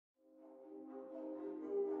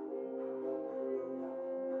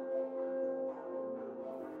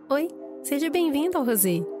Oi, seja bem-vindo ao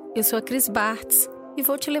Rosé. Eu sou a Cris Bartz e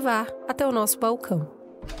vou te levar até o nosso balcão.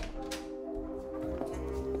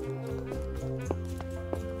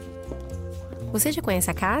 Você já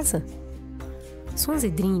conhece a casa? Sons e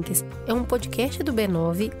Drinks é um podcast do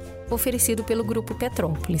B9 oferecido pelo Grupo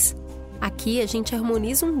Petrópolis. Aqui a gente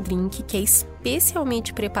harmoniza um drink que é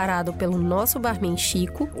especialmente preparado pelo nosso barman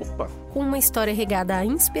Chico, com uma história regada à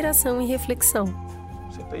inspiração e reflexão.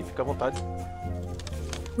 Senta aí, fica à vontade.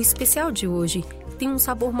 O especial de hoje tem um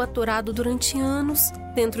sabor maturado durante anos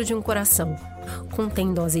dentro de um coração.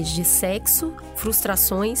 Contém doses de sexo,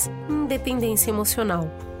 frustrações e independência emocional.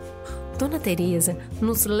 Dona Teresa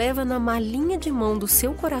nos leva na malinha de mão do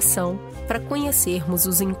seu coração para conhecermos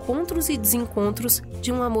os encontros e desencontros de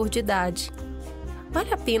um amor de idade.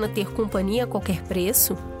 Vale a pena ter companhia a qualquer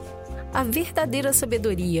preço? A verdadeira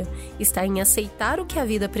sabedoria está em aceitar o que a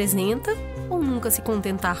vida apresenta ou nunca se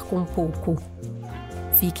contentar com pouco?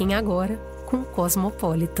 Fiquem agora com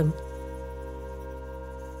Cosmopolitan.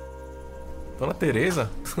 Dona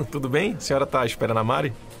Teresa, tudo bem? A senhora tá esperando a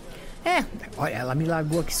Mari? Olha, ela me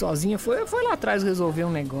largou aqui sozinha, foi lá atrás resolver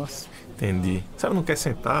um negócio. Entendi. A senhora não quer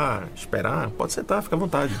sentar, esperar? Pode sentar, fica à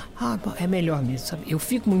vontade. Bom, é melhor mesmo, sabe? Eu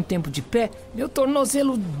fico muito tempo de pé, meu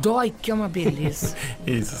tornozelo dói, que é uma beleza.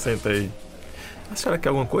 Isso, senta aí. A senhora quer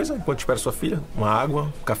alguma coisa enquanto espera sua filha? Uma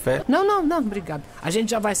água, um café? Não, obrigado. A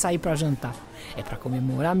gente já vai sair pra jantar. É pra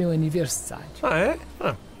comemorar meu aniversário. Ah, é?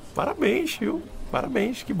 Parabéns, viu?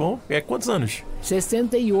 Parabéns, que bom. É quantos anos?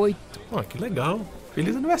 68. Que legal.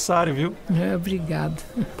 Feliz aniversário, viu? Obrigado.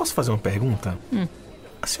 Posso fazer uma pergunta?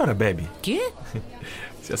 A senhora bebe? Quê?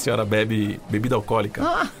 Se a senhora bebe bebida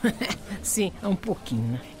alcoólica? Sim, um pouquinho,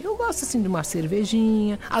 né? Eu gosto assim de uma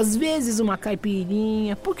cervejinha, às vezes uma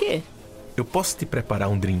caipirinha. Por quê? Eu posso te preparar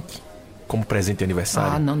um drink como presente de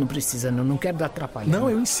aniversário? Não precisa não quero dar atrapalhar. Não,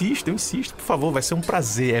 eu insisto, por favor, vai ser um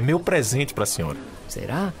prazer, é meu presente pra senhora.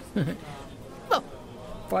 Será? Bom,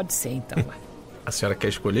 pode ser então. A senhora quer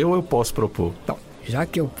escolher ou eu posso propor? Então, já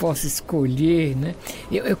que eu posso escolher, né?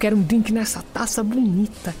 Eu quero um drink nessa taça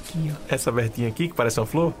bonita aqui, ó. Essa abertinha aqui, que parece uma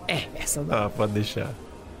flor? Essa daí. Pode deixar.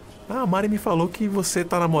 A Mari me falou que você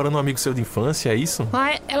tá namorando um amigo seu de infância, é isso?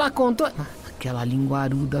 Ela contou... Aquela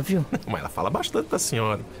linguaruda, viu? Mas ela fala bastante da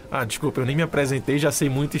senhora. Desculpa, eu nem me apresentei, já sei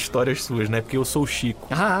muitas histórias suas, né? Porque eu sou o Chico.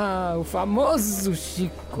 O famoso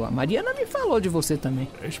Chico. A Mariana me falou de você também.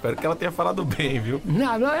 Eu espero que ela tenha falado bem, viu?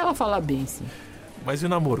 Não, ela fala bem, sim. Mas e o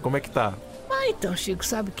namoro, como é que tá? Então, Chico,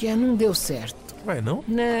 sabe o que é? Não deu certo. Vai não?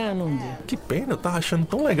 Não deu. Que pena, eu tava achando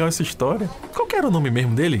tão legal essa história. Qual que era o nome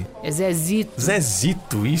mesmo dele? É Zezito.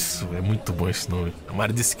 Zezito, isso. É muito bom esse nome. A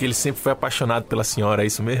Mari disse que ele sempre foi apaixonado pela senhora, é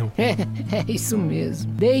isso mesmo? É isso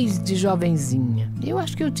mesmo. Desde jovenzinha. Eu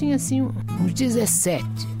acho que eu tinha, assim, uns 17,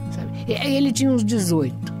 sabe? Ele tinha uns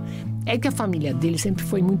 18. É que a família dele sempre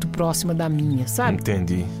foi muito próxima da minha, sabe?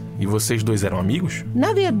 Entendi. E vocês dois eram amigos?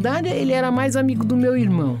 Na verdade, ele era mais amigo do meu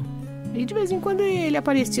irmão. E de vez em quando ele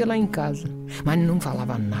aparecia lá em casa. Mas não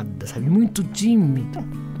falava nada, sabe? Muito tímido.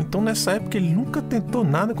 Então nessa época ele nunca tentou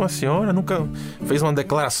nada com a senhora? Nunca fez uma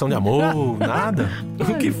declaração de amor? Nada?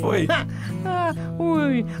 O que foi?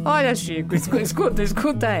 Olha, Chico,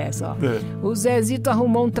 escuta essa, ó. O Zezito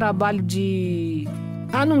arrumou um trabalho de...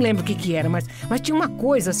 não lembro o que era, mas tinha uma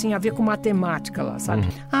coisa assim a ver com matemática lá, sabe?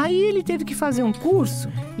 Aí ele teve que fazer um curso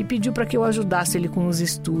e pediu pra que eu ajudasse ele com os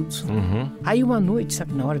estudos. Aí uma noite,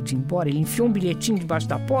 sabe, na hora de ir embora, ele enfiou um bilhetinho debaixo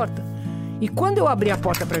da porta e quando eu abri a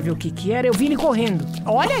porta pra ver o que era, eu vi ele correndo.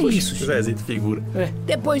 Olha isso, Chico. Zezito figura.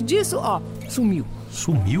 Depois disso, sumiu.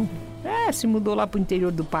 Sumiu? Se mudou lá pro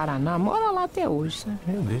interior do Paraná, mora lá até hoje, sabe?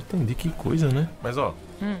 Meu Deus, entendi, que coisa, né? Mas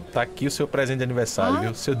tá aqui o seu presente de aniversário,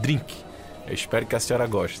 viu? Seu drink. Eu espero que a senhora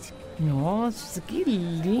goste. Nossa, que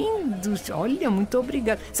lindo! Olha, muito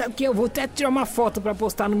obrigado. Sabe o que? Eu vou até tirar uma foto pra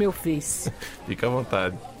postar no meu Face. Fica à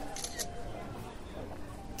vontade.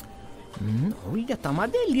 Olha, tá uma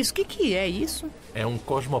delícia. O que é isso? É um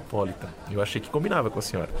Cosmopolitan. Eu achei que combinava com a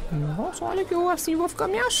senhora. Nossa, olha que eu assim vou ficar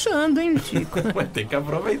me achando, hein, Chico? Mas tem que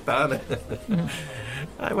aproveitar, né?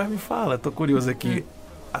 Mas me fala, tô curioso aqui.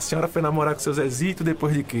 A senhora foi namorar com seu Zezito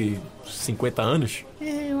depois de que? 50 anos?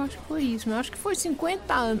 Eu acho que foi isso. Eu acho que foi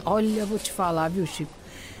 50 anos. Olha, vou te falar, viu, Chico?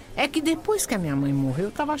 É que depois que a minha mãe morreu,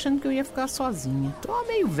 eu tava achando que eu ia ficar sozinha. Tô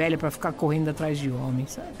meio velha pra ficar correndo atrás de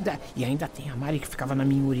homens, sabe? E ainda tem a Mari que ficava na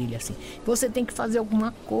minha orelha assim. Você tem que fazer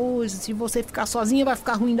alguma coisa. Se você ficar sozinha, vai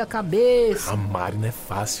ficar ruim da cabeça. A Mari não é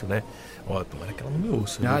fácil, né? Tomara que ela não me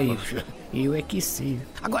ouça. Eu é que sei.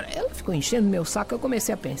 Agora, ela ficou enchendo meu saco, eu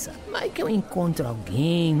comecei a pensar. Mas que eu encontro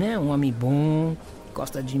alguém, né? Um homem bom,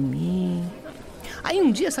 gosta de mim. Aí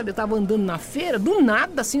um dia, sabe, eu tava andando na feira, do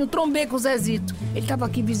nada, assim, eu trombei com o Zezito. Ele tava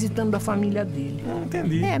aqui visitando a família dele.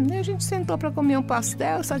 Entendi. Daí a gente sentou pra comer um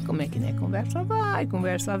pastel, sabe como é que, né? Conversa vai,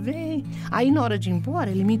 conversa vem. Aí na hora de ir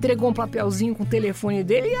embora, ele me entregou um papelzinho com o telefone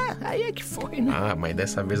dele e aí é que foi, né? Ah, mas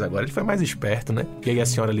dessa vez agora ele foi mais esperto, né? E aí a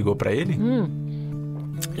senhora ligou pra ele?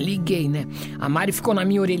 Liguei, né? A Mari ficou na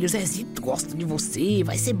minha orelha. Zezito gosta de você,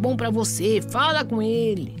 vai ser bom pra você, fala com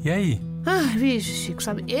ele. E aí? Ah, vixe, Chico,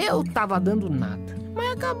 sabe, eu tava dando nada.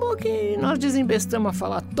 Mas acabou que nós desembestamos a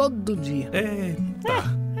falar todo dia.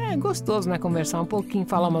 Eita. É gostoso, né? Conversar um pouquinho,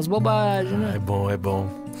 falar umas bobagens, né? É bom.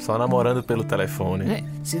 Só namorando pelo telefone.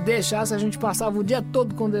 Se deixasse, a gente passava o dia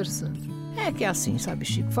todo conversando. É que é assim, sabe,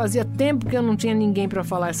 Chico? Fazia tempo que eu não tinha ninguém pra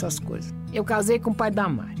falar essas coisas. Eu casei com o pai da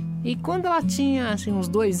Mari. E quando ela tinha, assim, uns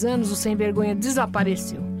 2 anos, o sem vergonha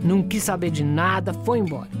desapareceu. Não quis saber de nada, foi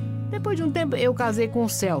embora. Depois de um tempo, eu casei com o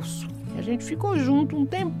Celso. E a gente ficou junto um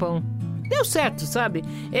tempão. Deu certo, sabe?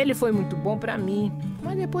 Ele foi muito bom pra mim.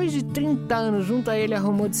 Mas depois de 30 anos junto a ele,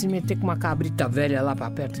 arrumou de se meter com uma cabrita velha lá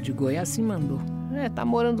pra perto de Goiás, se mandou. Tá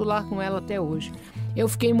morando lá com ela até hoje. Eu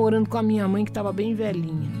fiquei morando com a minha mãe, que tava bem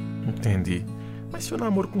velhinha. Entendi. Mas se o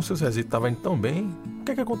namoro com o seu Zezito tava indo tão bem, o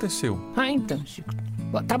que aconteceu? Então, Chico,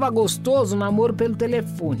 tava gostoso o namoro pelo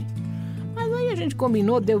telefone. Mas aí a gente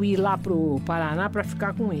combinou de eu ir lá pro Paraná pra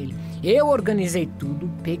ficar com ele. Eu organizei tudo,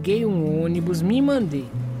 peguei um ônibus, me mandei.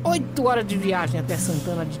 8 horas de viagem até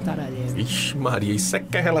Santana de Tararé. Vixe Maria, isso é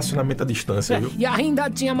que é relacionamento à distância, viu? E ainda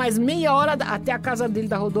tinha mais meia hora até a casa dele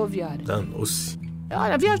da rodoviária. Danou-se.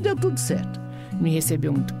 Olha, a viagem deu tudo certo. Me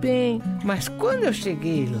recebeu muito bem, mas quando eu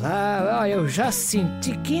cheguei lá, eu já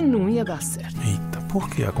senti que não ia dar certo. Eita, por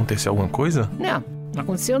quê? Aconteceu alguma coisa? Não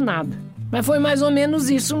aconteceu nada. Mas foi mais ou menos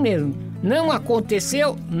isso mesmo. Não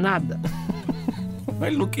aconteceu nada.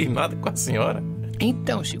 Mas não quis nada com a senhora.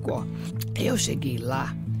 Então, Chico, ó, eu cheguei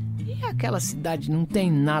lá e aquela cidade não tem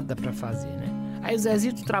nada pra fazer, né? Aí o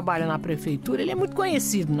Zezito trabalha na prefeitura, ele é muito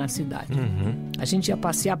conhecido na cidade. A gente ia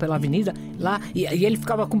passear pela avenida lá e ele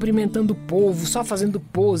ficava cumprimentando o povo, só fazendo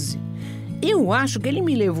pose. Eu acho que ele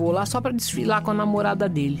me levou lá só pra desfilar com a namorada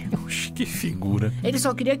dele. Oxe, que figura. Ele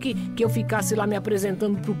só queria que eu ficasse lá me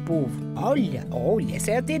apresentando pro povo. Olha, essa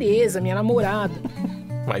é a Tereza, minha namorada.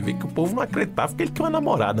 Vai ver que o povo não acreditava porque ele tinha uma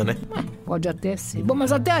namorada, né? Pode até ser. Bom,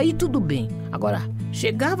 mas até aí tudo bem. Agora,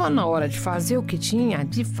 chegava na hora de fazer o que tinha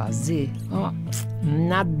de fazer, ó,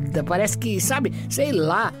 nada. Parece que, sabe, sei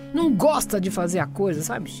lá, não gosta de fazer a coisa,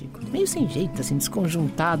 sabe, Chico? Meio sem jeito, assim,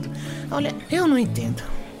 desconjuntado. Olha, eu não entendo.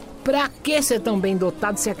 Pra que ser tão bem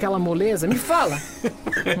dotado se aquela moleza? Me fala.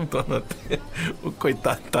 O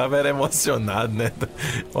coitado era emocionado, né?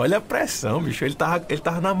 Olha a pressão, bicho. Ele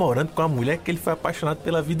tava namorando com uma mulher que ele foi apaixonado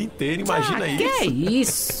pela vida inteira. Imagina isso. Que é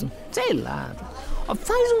isso? Sei lá.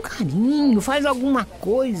 Faz um carinho, faz alguma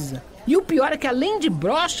coisa. E o pior é que além de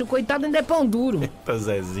broche, o coitado ainda é pão duro. Eita,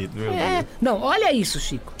 Zezito, meu Deus. Não, olha isso,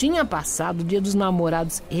 Chico. Tinha passado o dia dos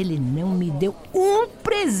namorados, ele não me deu um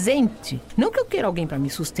presente. Não que eu queira alguém pra me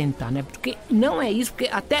sustentar, né? Porque não é isso, porque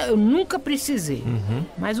até eu nunca precisei.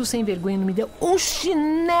 Mas o sem vergonha não me deu um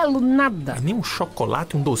chinelo, nada. Nem um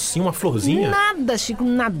chocolate, um docinho, uma florzinha? Nada, Chico,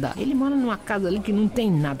 nada. Ele mora numa casa ali que não tem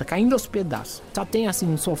nada, caindo aos pedaços. Só tem,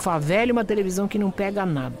 assim, um sofá velho e uma televisão que não pega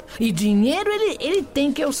nada. E dinheiro ele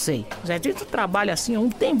tem, que eu sei. Zezito trabalha assim há um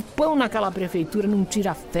tempão naquela prefeitura, não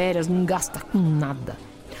tira férias, não gasta com nada.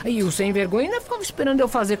 E o sem vergonha ainda ficava esperando eu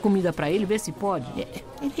fazer comida pra ele, ver se pode.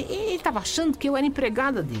 Ele tava achando que eu era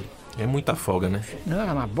empregada dele. É muita folga, né?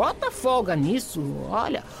 Não, mas bota folga nisso.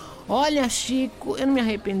 Olha, Chico, eu não me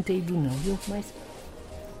arrependi não, viu? Mas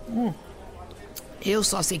eu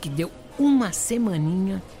só sei que deu uma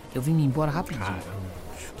semaninha, eu vim me embora rapidinho. Caramba,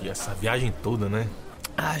 e essa viagem toda, né?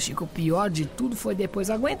 Chico, o pior de tudo foi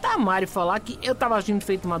depois aguentar a Mari falar que eu tava agindo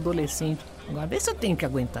feito uma adolescente. Agora vê se eu tenho que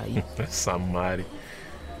aguentar aí. Essa Mari.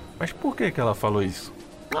 Mas por que ela falou isso?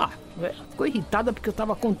 Ela ficou irritada porque eu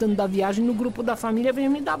tava contando da viagem no grupo da família,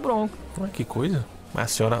 veio me dar bronca. Que coisa? Mas a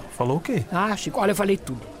senhora falou o quê? Chico, olha, eu falei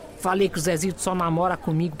tudo. Falei que o Zezito só namora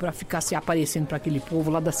comigo pra ficar se aparecendo pra aquele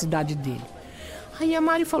povo lá da cidade dele. Aí a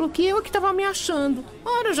Mari falou que eu que tava me achando.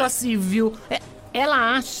 Ora, já se viu.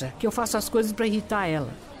 Ela acha que eu faço as coisas pra irritar ela.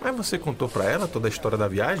 Mas você contou pra ela toda a história da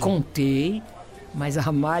viagem? Contei, mas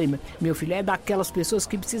a Mari, meu filho, é daquelas pessoas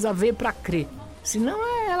que precisa ver pra crer. Senão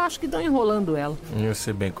ela acha que estão enrolando ela. Eu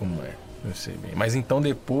sei bem como é, eu sei bem. Mas então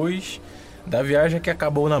depois da viagem que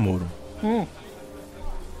acabou o namoro?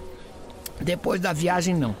 Depois da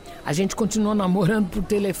viagem não. A gente continuou namorando por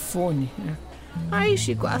telefone, né? Aí,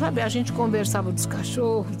 Chico, sabe, a gente conversava dos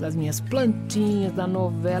cachorros, das minhas plantinhas, da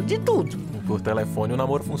novela, de tudo. por telefone o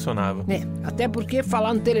namoro funcionava. Até porque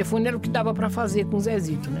falar no telefone era o que dava pra fazer com o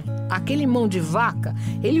Zezito, né? Aquele mão de vaca,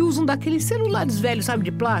 ele usa um daqueles celulares velhos, sabe,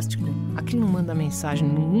 de plástico. Aqui não manda mensagem,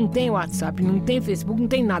 não tem WhatsApp, não tem Facebook, não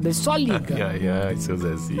tem nada, ele só liga. Ai, seu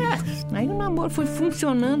Zezito. Aí o namoro foi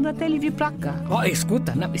funcionando até ele vir pra cá.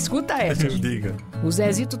 Escuta essa. Diga. O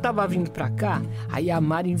Zezito tava vindo pra cá, aí a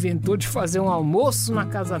Mari inventou de fazer um almoço na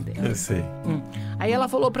casa dela. Eu sei. Aí ela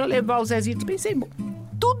falou pra levar o Zezito, pensei, bom,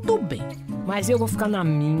 tudo bem, mas eu vou ficar na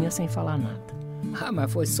minha sem falar nada.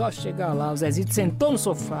 Mas foi só chegar lá, o Zezito sentou no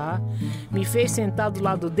sofá, me fez sentar do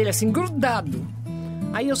lado dele, assim, grudado.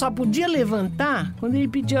 Aí eu só podia levantar quando ele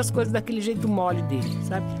pedia as coisas daquele jeito mole dele,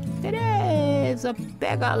 sabe? Tereza,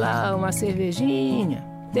 pega lá uma cervejinha.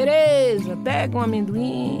 Tereza, pega um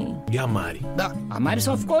amendoim. E a Mari? A Mari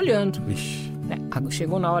só ficou olhando. Vixe.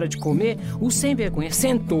 Chegou na hora de comer, o sem vergonha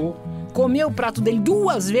sentou, comeu o prato dele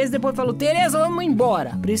 2 vezes, depois falou, Tereza, vamos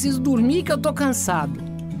embora. Preciso dormir que eu tô cansado.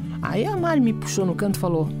 Aí a Mari me puxou no canto e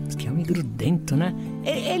falou, que é um grudento, né?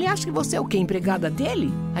 Ele acha que você é o quê? Empregada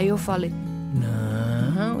dele? Aí eu falei,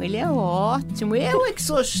 não, ele é ótimo, eu é que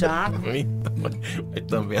sou chato. Mas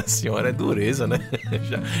também a senhora é dureza, né?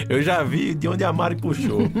 Eu já vi de onde a Mari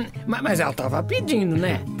puxou. Mas ela tava pedindo,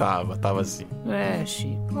 né? Tava sim.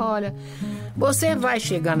 Chico, olha, você vai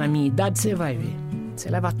chegar na minha idade, você vai ver.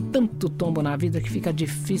 Você leva tanto tombo na vida que fica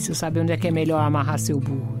difícil saber onde é que é melhor amarrar seu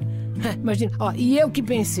burro. Imagina, e eu que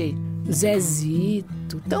pensei,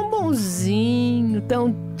 Zezito, tão bonzinho,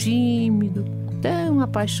 tão tímido, tão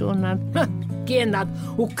apaixonado. Que nada,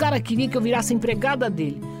 o cara queria que eu virasse empregada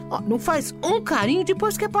dele. Não faz um carinho,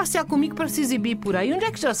 depois quer passear comigo pra se exibir por aí. Onde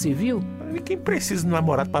é que já se viu? Quem precisa de um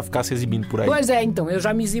namorado pra ficar se exibindo por aí? Pois é, então, eu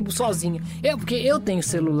já me exibo sozinha. Porque eu tenho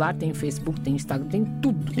celular, tenho Facebook, tenho Instagram, tenho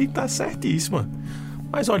tudo. E tá certíssima.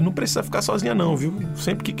 Mas olha, não precisa ficar sozinha não, viu?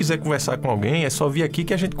 Sempre que quiser conversar com alguém, é só vir aqui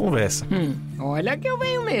que a gente conversa. Olha que eu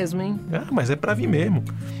venho mesmo, hein? Mas é pra vir mesmo.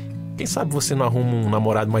 Quem sabe você não arruma um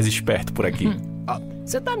namorado mais esperto por aqui?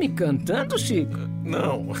 Você tá me cantando, Chico?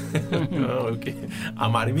 Não, a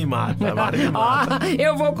Mari me mata,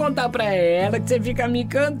 eu vou contar pra ela que você fica me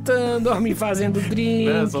cantando, me fazendo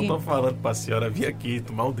drink. Não, só tô falando pra senhora vir aqui,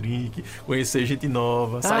 tomar um drink, conhecer gente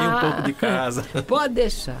nova, sair um pouco de casa. Pode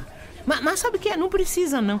deixar. Mas sabe o que é? Não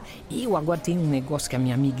precisa, não. Eu agora tenho um negócio que a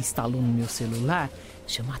minha amiga instalou no meu celular,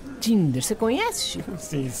 chama Tinder. Você conhece, Chico?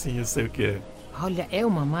 Sim, eu sei o que é. Olha, é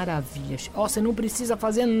uma maravilha. Você não precisa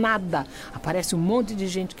fazer nada. Aparece um monte de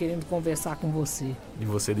gente querendo conversar com você. E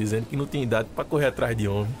você dizendo que não tem idade pra correr atrás de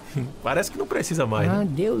homem. Parece que não precisa mais, né?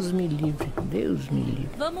 Deus me livre, Deus me livre.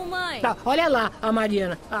 Vamos, mãe. Tá, olha lá, a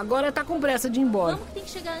Mariana. Agora tá com pressa de ir embora. Vamos, tem que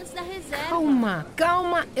chegar antes da reserva.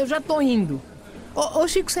 Calma, eu já tô indo. Ô,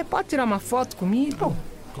 Chico, você pode tirar uma foto comigo?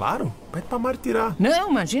 Claro, pede pra Mari tirar. Não,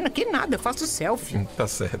 imagina, que nada, eu faço selfie. Tá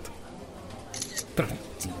certo. Pronto.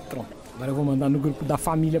 Agora eu vou mandar no grupo da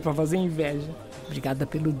família pra fazer inveja. Obrigada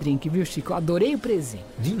pelo drink, viu, Chico? Eu adorei o presente.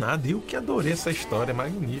 De nada, eu que adorei essa história, é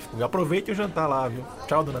magnífico. Aproveite o jantar lá, viu?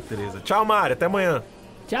 Tchau, dona Tereza. Tchau, Mari, até amanhã.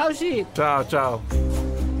 Tchau, Chico. Tchau.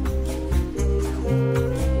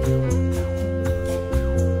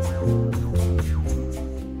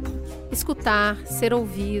 Escutar, ser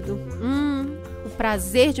ouvido, o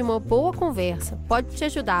prazer de uma boa conversa pode te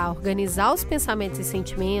ajudar a organizar os pensamentos e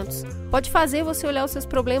sentimentos, pode fazer você olhar os seus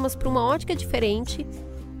problemas por uma ótica diferente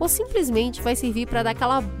ou simplesmente vai servir para dar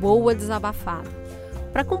aquela boa desabafada.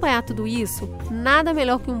 Para acompanhar tudo isso, nada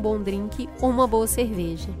melhor que um bom drink ou uma boa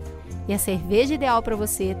cerveja. E a cerveja ideal para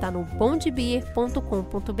você está no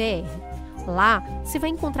bondebeer.com.br. Lá, você vai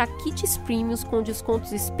encontrar kits premiums com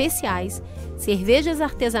descontos especiais, cervejas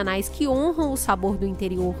artesanais que honram o sabor do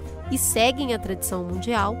interior e seguem a tradição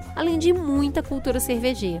mundial, além de muita cultura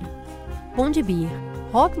cervejeira. Bonde Beer,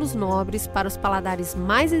 rótulos nobres para os paladares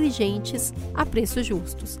mais exigentes a preços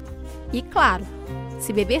justos. E claro,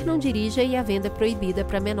 se beber não dirija e a venda é proibida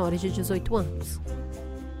para menores de 18 anos.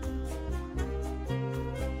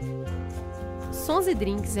 Sons e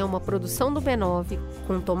Drinks é uma produção do B9,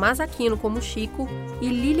 com Tomás Aquino como Chico e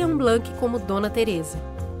Lilian Blanc como Dona Teresa.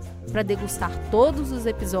 Para degustar todos os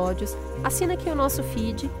episódios, assina aqui o nosso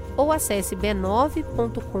feed ou acesse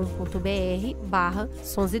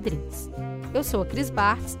b9.com.br/Sons e Drinks. Eu sou a Cris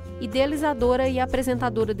Bartz, idealizadora e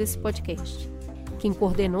apresentadora desse podcast. Quem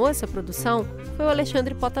coordenou essa produção foi o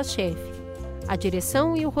Alexandre Potashev. A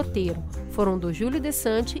direção e o roteiro foram do Júlio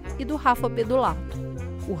Desante e do Rafa Bedulato.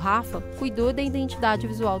 O Rafa cuidou da identidade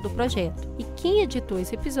visual do projeto e quem editou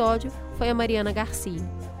esse episódio foi a Mariana Garcia.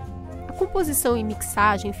 A composição e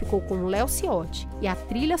mixagem ficou com o Léo Ciotti e a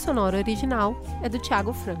trilha sonora original é do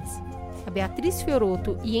Thiago França. A Beatriz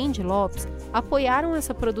Fioroto e Andy Lopes apoiaram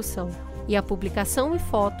essa produção e a publicação e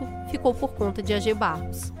foto ficou por conta de AG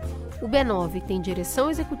Barros. O B9 tem direção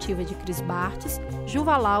executiva de Cris Bartes,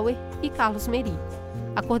 Juva Lauer e Carlos Meri.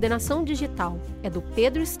 A coordenação digital é do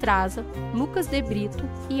Pedro Estraza, Lucas De Brito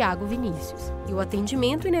e Iago Vinícius. E o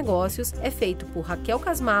atendimento e negócios é feito por Raquel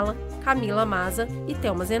Casmala, Camila Maza e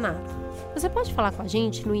Thelma Zenaro. Você pode falar com a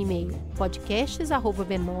gente no e-mail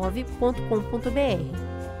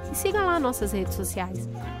podcasts@b9.com.br e siga lá nossas redes sociais,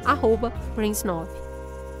 @Brains9.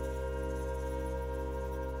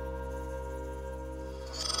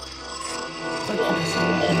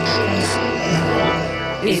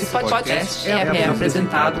 Esse podcast é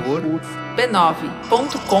apresentado por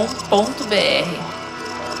b9.com.br.